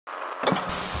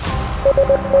Welcome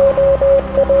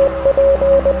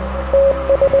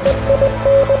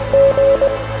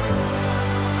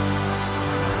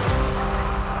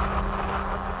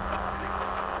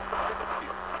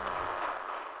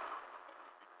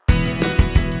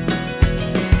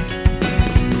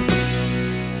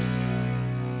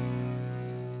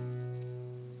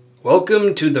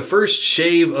to the first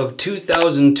shave of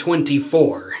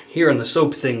 2024 here on the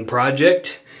Soap Thing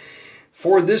project.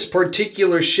 For this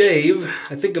particular shave,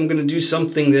 I think I'm going to do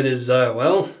something that is,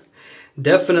 well,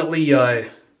 definitely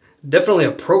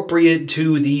appropriate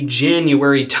to the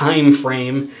January time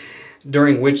frame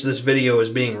during which this video is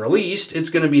being released.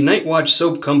 It's going to be Night Watch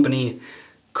Soap Company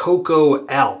Cocoa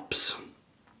Alps.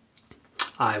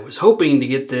 I was hoping to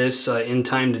get this in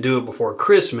time to do it before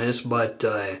Christmas, but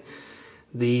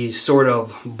the sort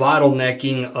of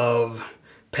bottlenecking of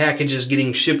packages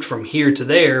getting shipped from here to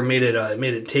there made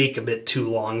it take a bit too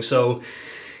long. So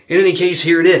in any case,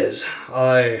 here it is.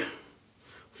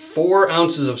 4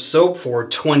 ounces of soap for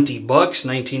 20 bucks,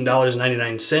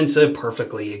 $19.99, a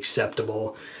perfectly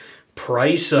acceptable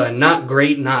price. Not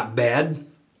great, not bad.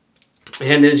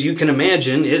 And as you can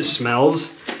imagine, it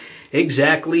smells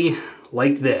exactly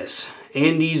like this.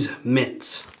 Andy's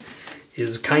Mints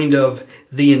is kind of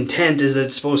the intent, is that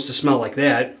it's supposed to smell like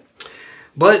that.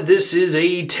 But this is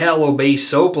a tallow-based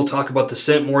soap. We'll talk about the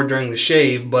scent more during the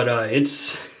shave, but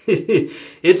it's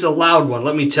it's a loud one,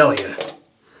 let me tell you.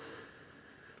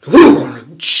 Whew,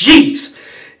 jeez!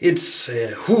 It's,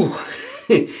 whew,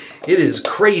 it is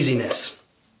craziness.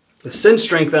 The scent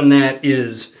strength on that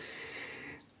is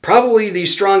probably the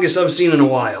strongest I've seen in a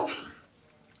while.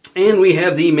 And we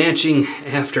have the matching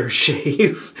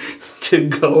aftershave to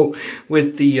go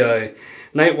with the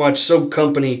Night Watch Soap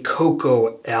Company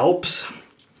Cocoa Alps.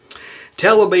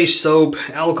 Tallow-based soap,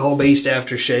 alcohol-based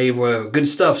aftershave, good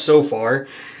stuff so far.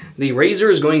 The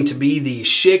razor is going to be the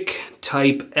Schick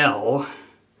Type L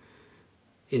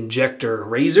injector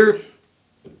razor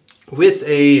with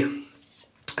a,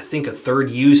 I think, a third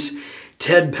use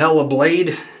Ted Pella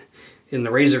blade in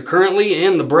the razor currently,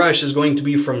 and the brush is going to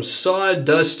be from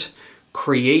Sawdust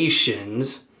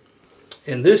Creations,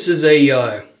 and this is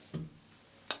a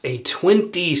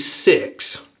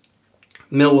 26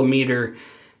 millimeter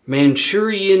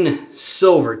Manchurian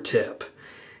silver tip.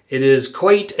 It is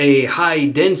quite a high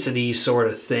density sort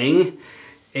of thing,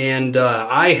 and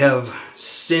I have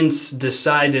since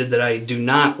decided that I do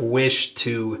not wish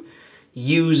to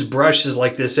use brushes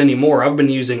like this anymore. I've been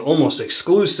using almost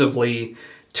exclusively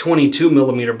 22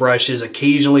 millimeter brushes,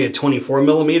 occasionally a 24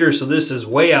 millimeter, so this is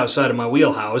way outside of my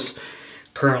wheelhouse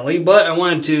currently, but I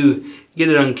wanted to get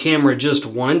it on camera just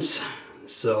once,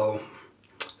 so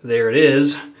there it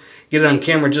is. Get it on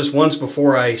camera just once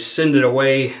before I send it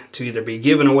away to either be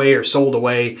given away or sold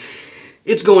away.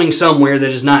 It's going somewhere that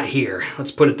is not here,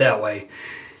 let's put it that way.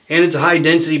 And it's a high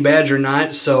density badger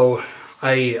knot, so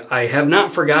I have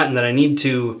not forgotten that I need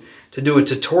to do a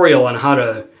tutorial on how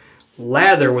to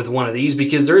lather with one of these,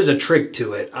 because there is a trick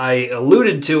to it. I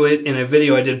alluded to it in a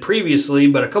video I did previously,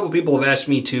 but a couple people have asked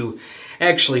me to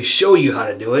actually show you how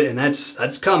to do it, and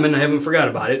that's coming. I haven't forgot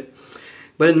about it.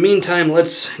 But in the meantime,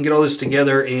 let's get all this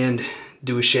together and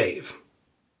do a shave.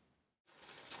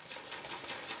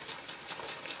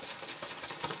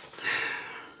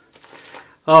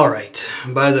 Alright,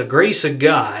 by the grace of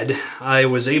God, I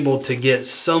was able to get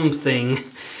something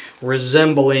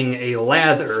resembling a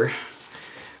lather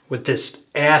with this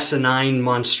asinine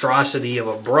monstrosity of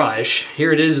a brush.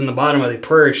 Here it is in the bottom of the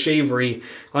Pereira Shavery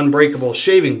Unbreakable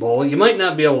shaving bowl. You might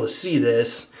not be able to see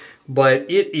this, but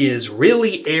it is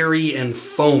really airy and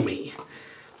foamy.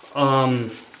 The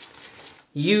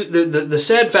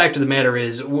sad fact of the matter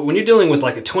is, when you're dealing with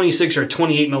like a 26 or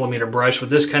 28 millimeter brush with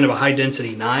this kind of a high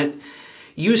density knot,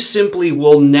 you simply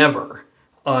will never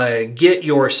get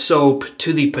your soap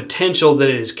to the potential that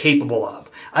it is capable of.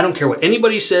 I don't care what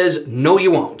anybody says, no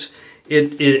you won't.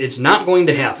 It's not going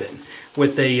to happen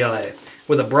with a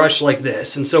brush like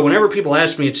this. And so whenever people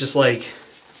ask me, it's just like,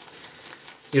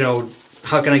 you know,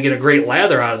 how can I get a great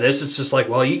lather out of this? It's just like,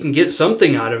 well, you can get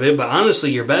something out of it, but honestly,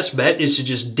 your best bet is to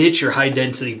just ditch your high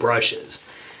density brushes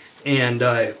and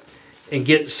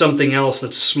get something else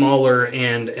that's smaller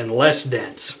and less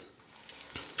dense.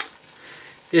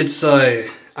 It's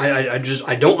I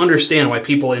don't understand why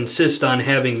people insist on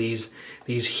having these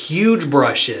huge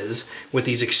brushes with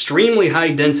these extremely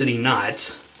high density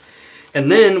knots, and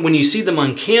then when you see them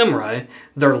on camera,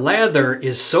 their lather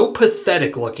is so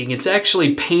pathetic looking, it's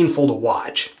actually painful to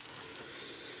watch.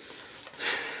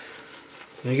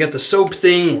 You got the soap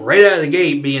thing right out of the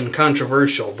gate being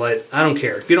controversial, but I don't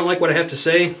care. If you don't like what I have to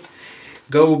say,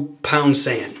 go pound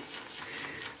sand,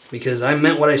 because I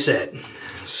meant what I said.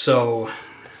 So,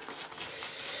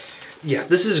 yeah,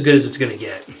 this is as good as it's going to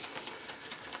get.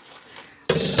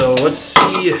 So let's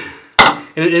see.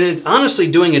 And it's honestly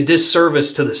doing a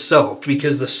disservice to the soap,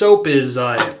 because the soap is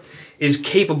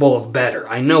capable of better.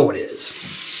 I know it is.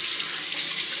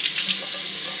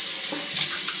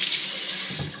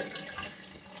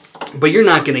 But you're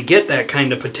not going to get that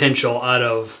kind of potential out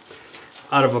of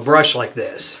a brush like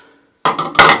this.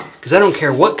 Because I don't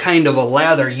care what kind of a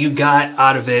lather you got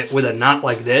out of it with a knot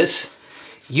like this,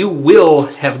 you will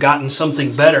have gotten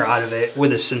something better out of it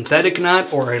with a synthetic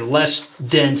knot or a less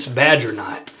dense badger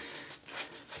knot.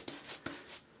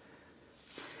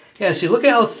 Yeah, see, look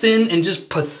at how thin and just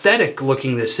pathetic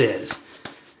looking this is.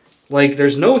 Like,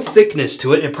 there's no thickness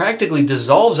to it. It practically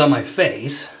dissolves on my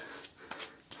face.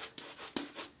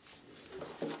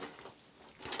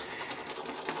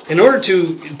 In order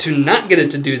to not get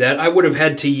it to do that, I would have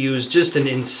had to use just an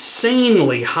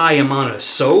insanely high amount of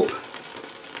soap.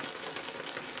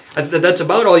 That's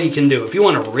about all you can do. If you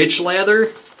want a rich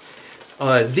lather,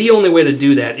 the only way to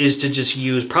do that is to just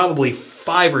use probably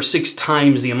 5 or 6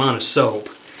 times the amount of soap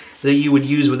that you would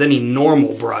use with any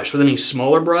normal brush, with any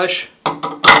smaller brush.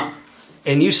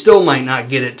 And you still might not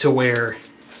get it to where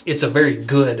it's a very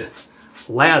good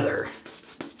lather.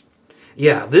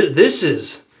 Yeah, this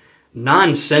is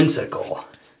nonsensical.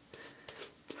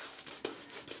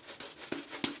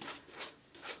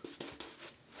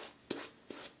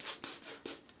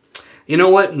 You know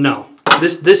what? No.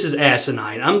 This is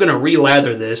asinine. I'm going to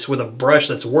re-lather this with a brush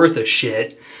that's worth a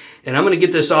shit. And I'm going to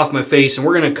get this off my face, and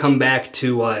we're going to come back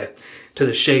to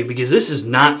the shave, because this is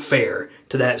not fair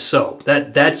to that soap.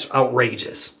 That's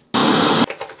outrageous.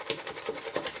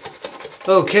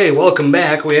 Okay, welcome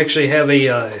back. We actually have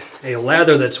a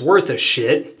lather that's worth a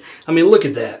shit. I mean, look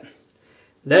at that.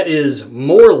 That is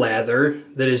more lather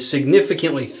that is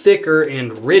significantly thicker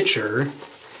and richer,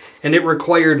 and it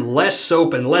required less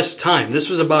soap and less time. This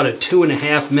was about a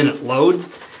 2.5 minute load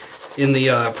in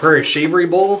the Pereira Shavery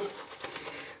bowl.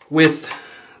 With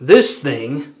this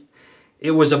thing,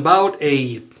 it was about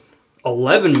a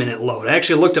 11 minute load. I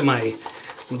actually looked at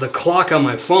the clock on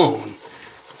my phone,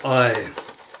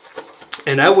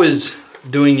 and I was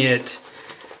doing it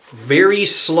very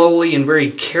slowly and very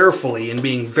carefully and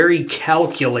being very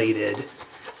calculated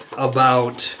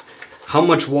about how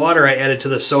much water I added to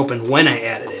the soap and when I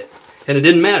added it. And it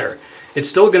didn't matter. It's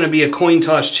still going to be a coin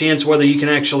toss chance whether you can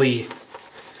actually,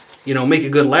 you know, make a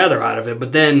good lather out of it.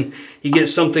 But then you get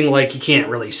something like, you can't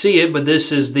really see it, but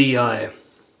this is the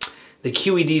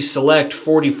QED Select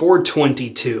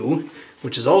 4422,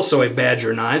 which is also a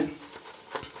badger knot.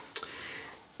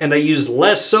 And I used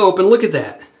less soap, and look at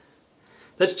that.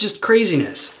 That's just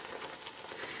craziness.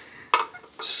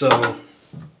 So,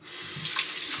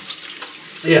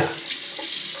 yeah.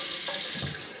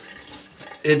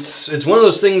 It's one of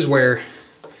those things where,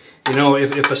 you know,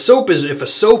 if a soap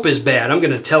is bad, I'm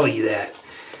going to tell you that.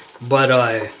 But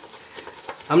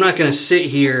I'm not going to sit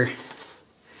here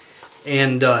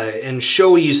and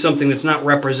show you something that's not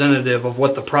representative of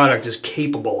what the product is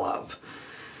capable of.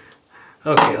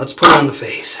 Okay, let's put it on the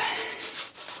face.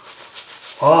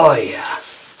 Oh yeah.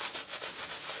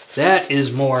 That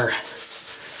is more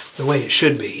the way it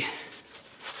should be.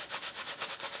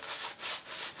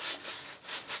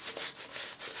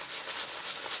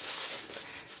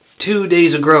 Two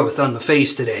days of growth on the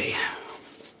face today.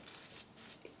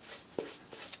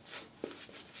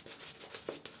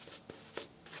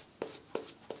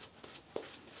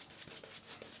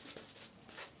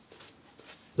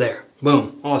 There.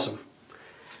 Boom. Awesome.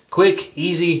 Quick,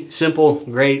 easy, simple,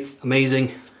 great,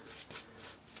 amazing.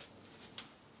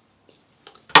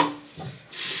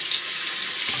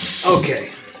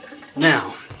 Okay.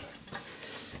 Now,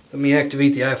 let me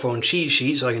activate the iPhone cheat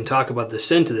sheet so I can talk about the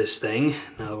scent of this thing,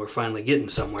 now that we're finally getting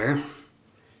somewhere.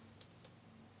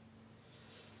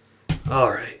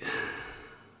 Alright.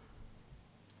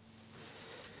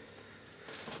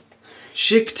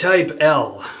 Schick Type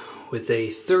L with a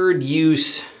third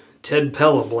use Ted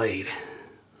Pella blade.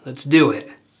 Let's do it.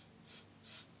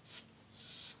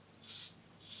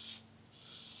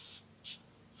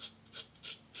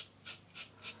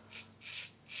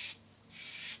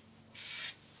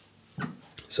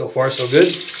 So far, so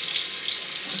good.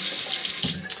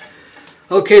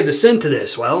 Okay, the scent to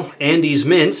this, well, Andy's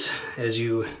Mints, as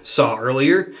you saw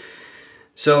earlier.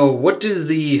 So what does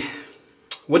the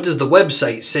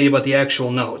website say about the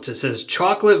actual notes? It says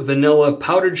chocolate, vanilla,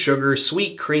 powdered sugar,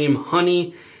 sweet cream,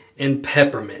 honey, and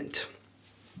peppermint.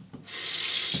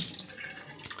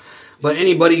 But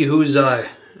anybody who's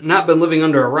not been living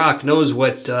under a rock knows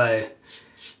what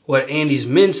Andy's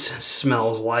Mints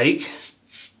smells like.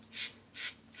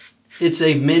 It's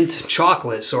a mint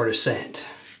chocolate sort of scent.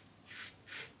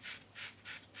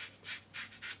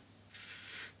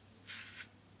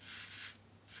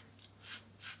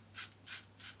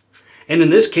 And in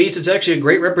this case, it's actually a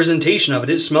great representation of it.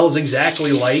 It smells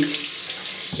exactly like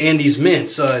Andes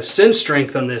Mints. Scent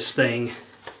strength on this thing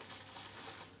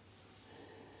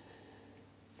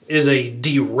is a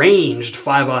deranged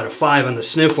 5 out of 5 on the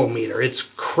sniffle-meter. It's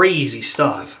crazy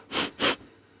stuff.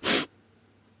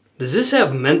 Does this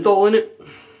have menthol in it?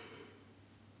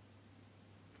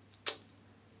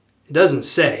 It doesn't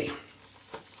say.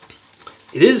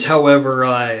 It is,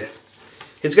 however,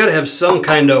 it's got to have some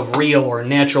kind of real or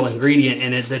natural ingredient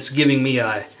in it that's giving me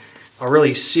a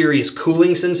really serious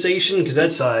cooling sensation, because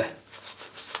that's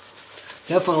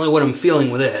definitely what I'm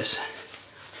feeling with this.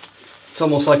 It's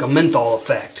almost like a menthol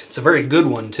effect. It's a very good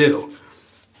one, too.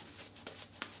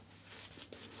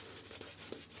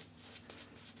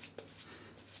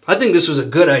 I think this was a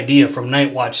good idea from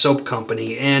Night Watch Soap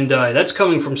Company, and that's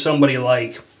coming from somebody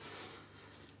like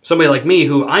me,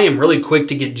 who I am really quick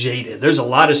to get jaded. There's a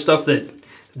lot of stuff that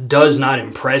does not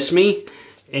impress me,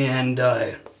 and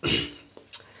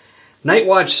Night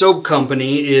Watch Soap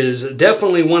Company is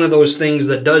definitely one of those things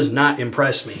that does not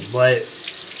impress me, but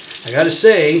I gotta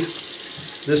say,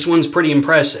 this one's pretty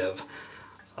impressive.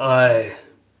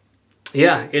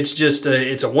 Yeah, it's just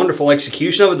it's a wonderful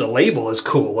execution of it. The label is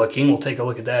cool looking. We'll take a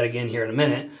look at that again here in a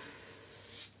minute.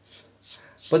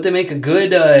 But they make a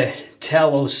good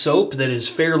tallow soap that is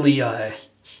fairly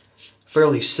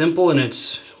simple in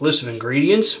its list of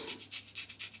ingredients.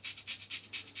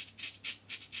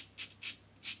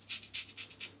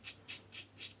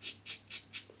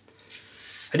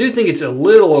 I do think it's a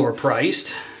little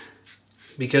overpriced,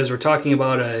 because we're talking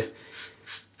about a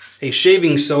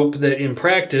shaving soap that in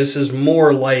practice is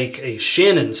more like a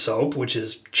Shannon soap, which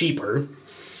is cheaper.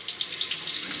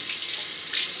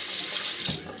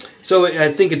 So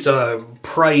I think it's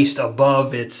priced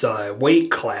above its weight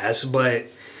class, but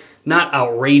not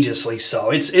outrageously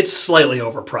so. It's slightly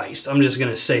overpriced. I'm just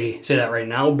gonna say that right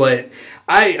now, but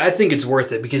I think it's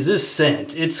worth it, because this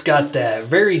scent, it's got that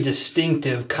very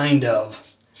distinctive kind of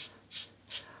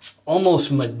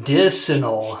almost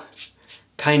medicinal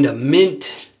kind of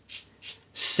mint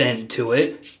scent to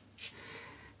it,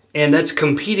 and that's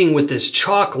competing with this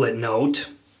chocolate note.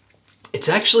 It's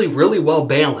actually really well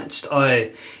balanced.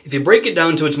 If you break it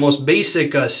down to its most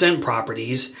basic scent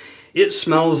properties, it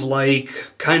smells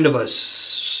like kind of a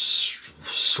sweet,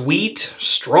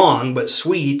 strong but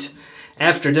sweet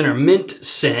after dinner mint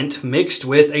scent mixed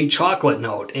with a chocolate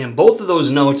note. And both of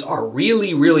those notes are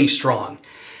really, really strong.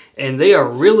 And they are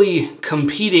really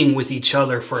competing with each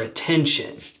other for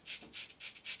attention.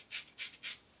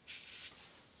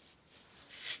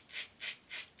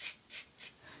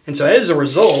 And so as a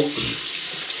result,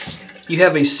 you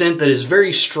have a scent that is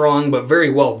very strong but very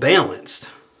well balanced.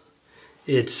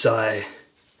 It's, like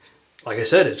I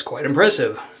said, it's quite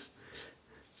impressive.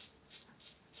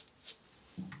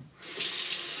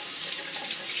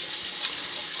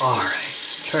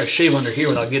 Alright, try to shave under here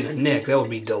without getting a nick. That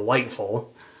would be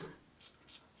delightful.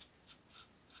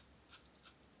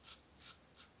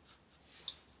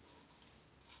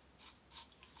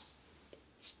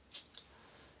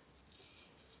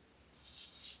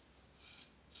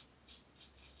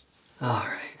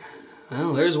 Alright,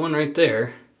 well, there's one right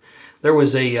there. There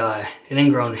was an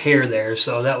ingrown hair there,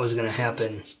 so that was going to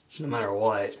happen no matter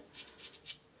what.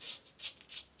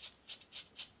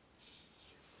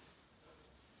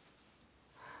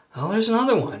 Oh, there's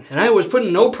another one. And I was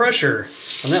putting no pressure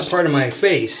on that part of my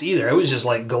face either. I was just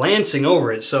like glancing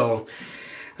over it, so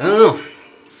I don't know.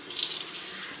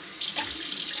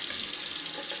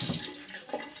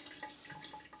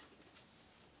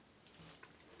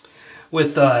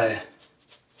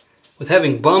 With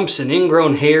having bumps and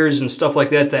ingrown hairs and stuff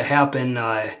like that happen,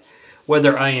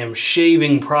 whether I am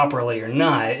shaving properly or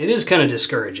not, it is kind of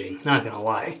discouraging, not gonna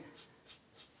lie.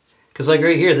 Because like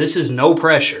right here, this is no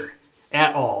pressure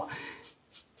at all.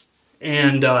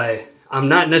 And I'm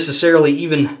not necessarily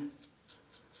even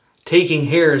taking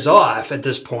hairs off at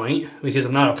this point, because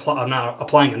I'm not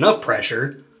applying enough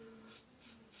pressure.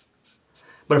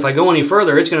 But if I go any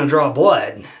further, it's gonna draw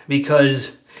blood,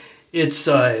 because it's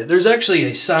there's actually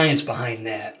a science behind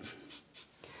that.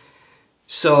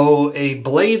 So a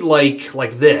blade like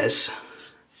this,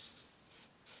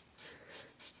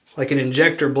 like an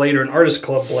injector blade or an artist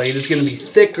club blade, is going to be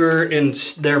thicker and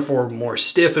therefore more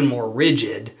stiff and more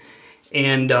rigid.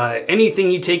 And anything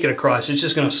you take it across, it's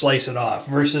just going to slice it off.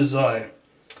 Versus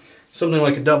something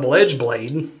like a double-edged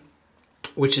blade,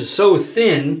 which is so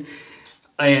thin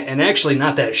and actually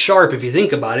not that sharp if you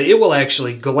think about it, it will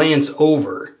actually glance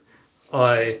over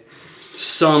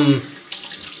some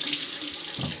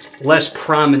less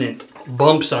prominent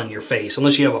bumps on your face,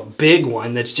 unless you have a big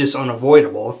one that's just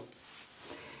unavoidable.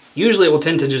 Usually it will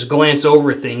tend to just glance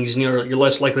over things and you're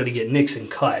less likely to get nicks and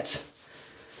cuts.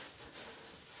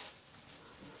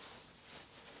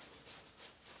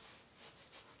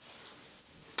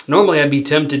 Normally I'd be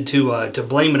tempted to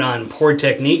blame it on poor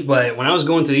technique, but when I was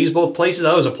going through these both places,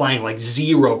 I was applying like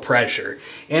zero pressure,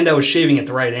 and I was shaving at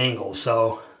the right angle,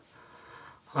 so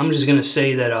I'm just going to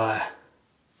say that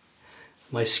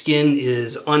my skin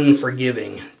is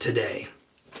unforgiving today.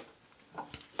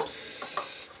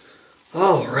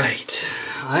 All right,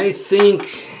 I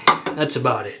think that's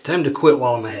about it. Time to quit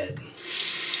while I'm ahead.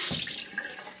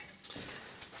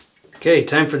 Okay,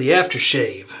 time for the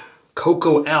aftershave.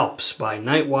 Cocoa Alps by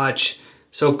Nightwatch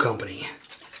Soap Company.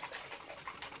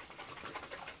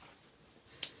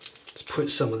 Let's put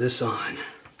some of this on.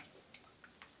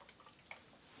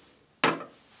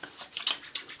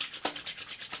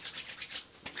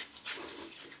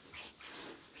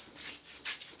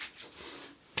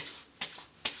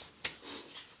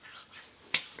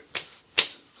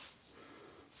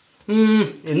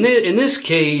 In this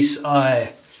case, I'm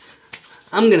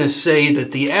going to say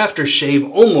that the aftershave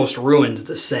almost ruins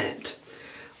the scent.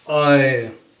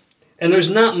 And there's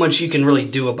not much you can really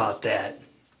do about that.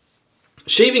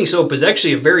 Shaving soap is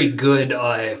actually a very good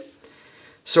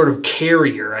sort of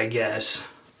carrier, I guess.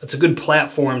 It's a good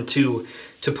platform to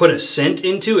put a scent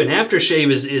into. An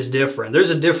aftershave is different. There's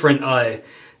a different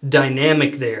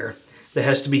dynamic there that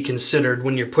has to be considered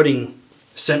when you're putting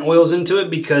scent oils into it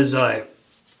because,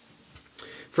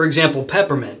 for example,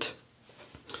 peppermint.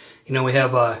 You know, we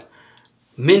have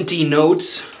minty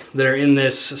notes that are in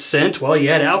this scent. Well, you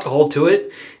add alcohol to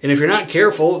it, and if you're not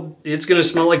careful, it's going to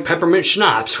smell like peppermint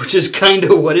schnapps, which is kind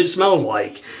of what it smells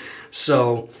like.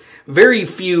 So, very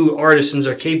few artisans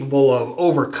are capable of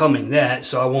overcoming that,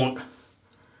 so I won't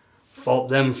fault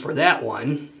them for that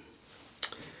one.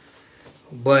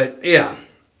 But, yeah.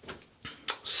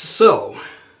 So,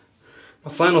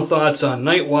 my final thoughts on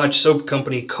Nightwatch Soap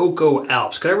Company Cocoa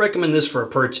Alps. Could I recommend this for a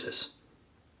purchase?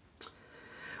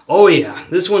 Oh yeah,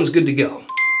 this one's good to go.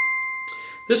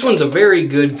 This one's a very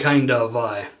good kind of,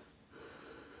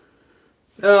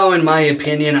 in my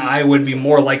opinion, I would be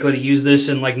more likely to use this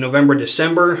in like November,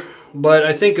 December, but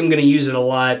I think I'm going to use it a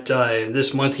lot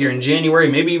this month here in January,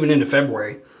 maybe even into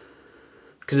February,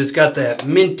 because it's got that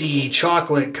minty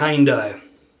chocolate kind of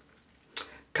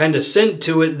scent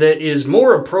to it that is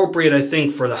more appropriate, I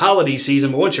think, for the holiday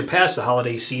season, but once you're past the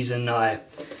holiday season, I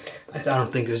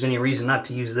don't think there's any reason not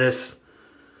to use this.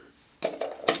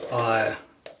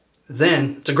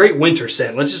 Then it's a great winter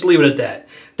scent. Let's just leave it at that.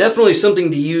 Definitely something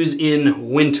to use in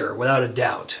winter, without a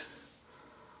doubt.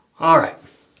 Alright.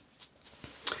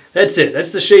 That's it.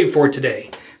 That's the shave for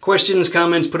today. Questions,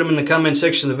 comments, put them in the comment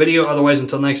section of the video. Otherwise,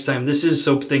 until next time, this is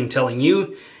Soap Thing telling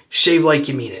you, shave like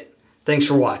you mean it. Thanks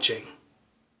for watching.